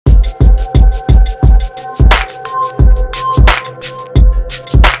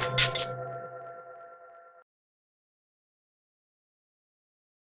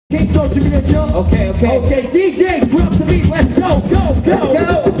준비됐죠? 준비됐죠? 오케이 오케이 오케이 DJ drop the beat. Let's go go go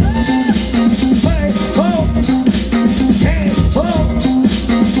go. Hey ho, hey ho.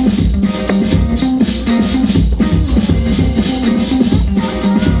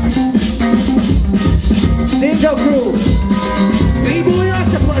 JINJO crew, B-Boy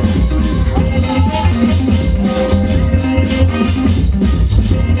Octopus.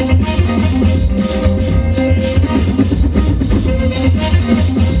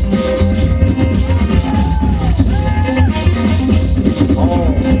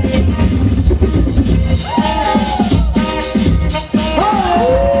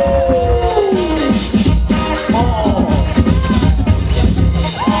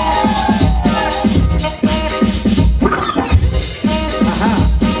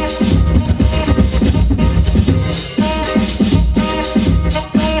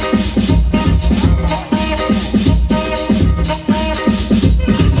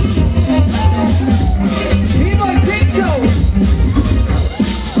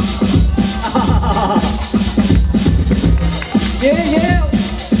 Yeah, yeah.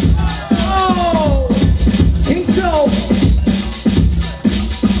 Oh, think so.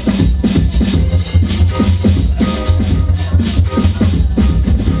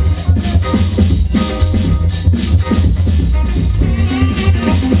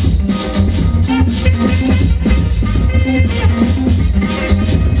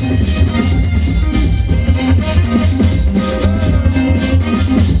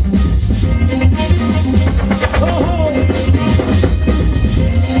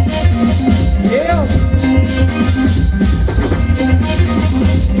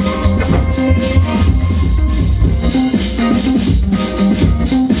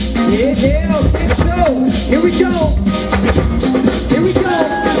 Here we go. Here we go.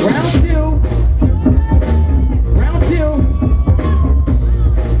 Round two. Round two.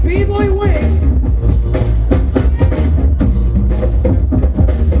 B-Boy win.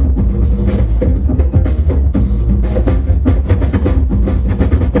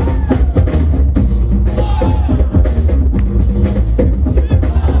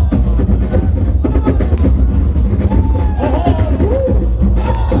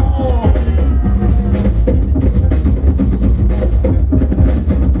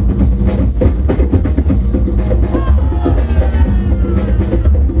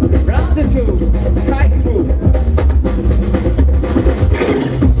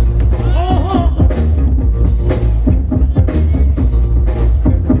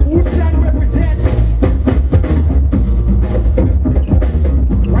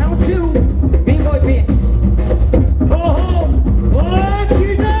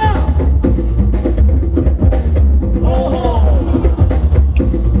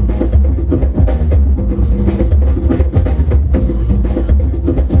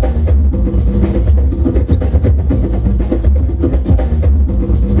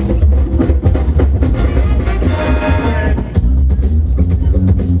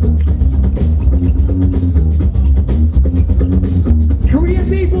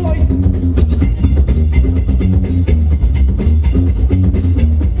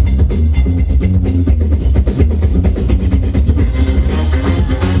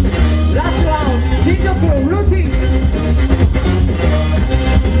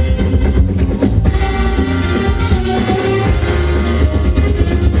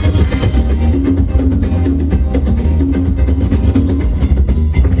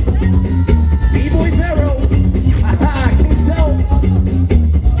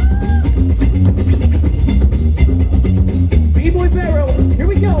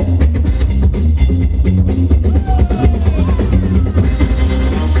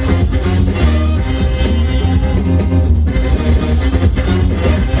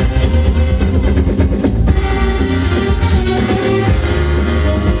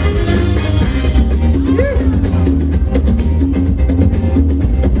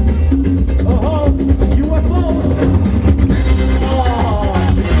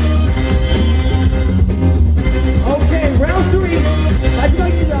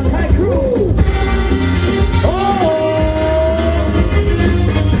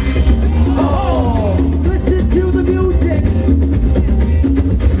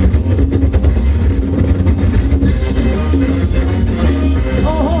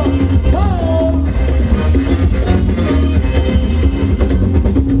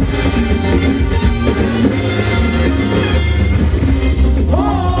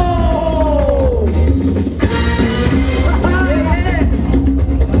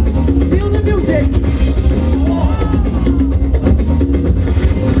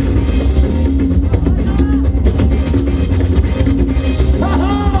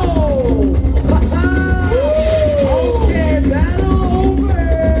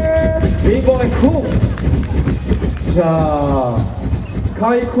 자,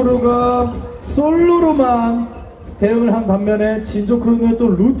 카이 크루가 솔로로만 대응을 한 반면에 진조 크루는 또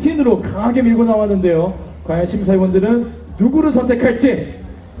루틴으로 강하게 밀고 나왔는데요. 과연 심사위원들은 누구를 선택할지.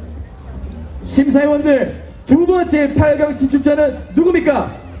 심사위원들 두 번째 8강 진출자는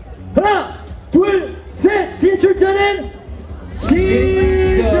누굽니까? 하나, 둘, 셋! 진출자는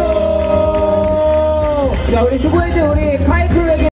진조! 자, 우리 두 번째 우리 카이 크루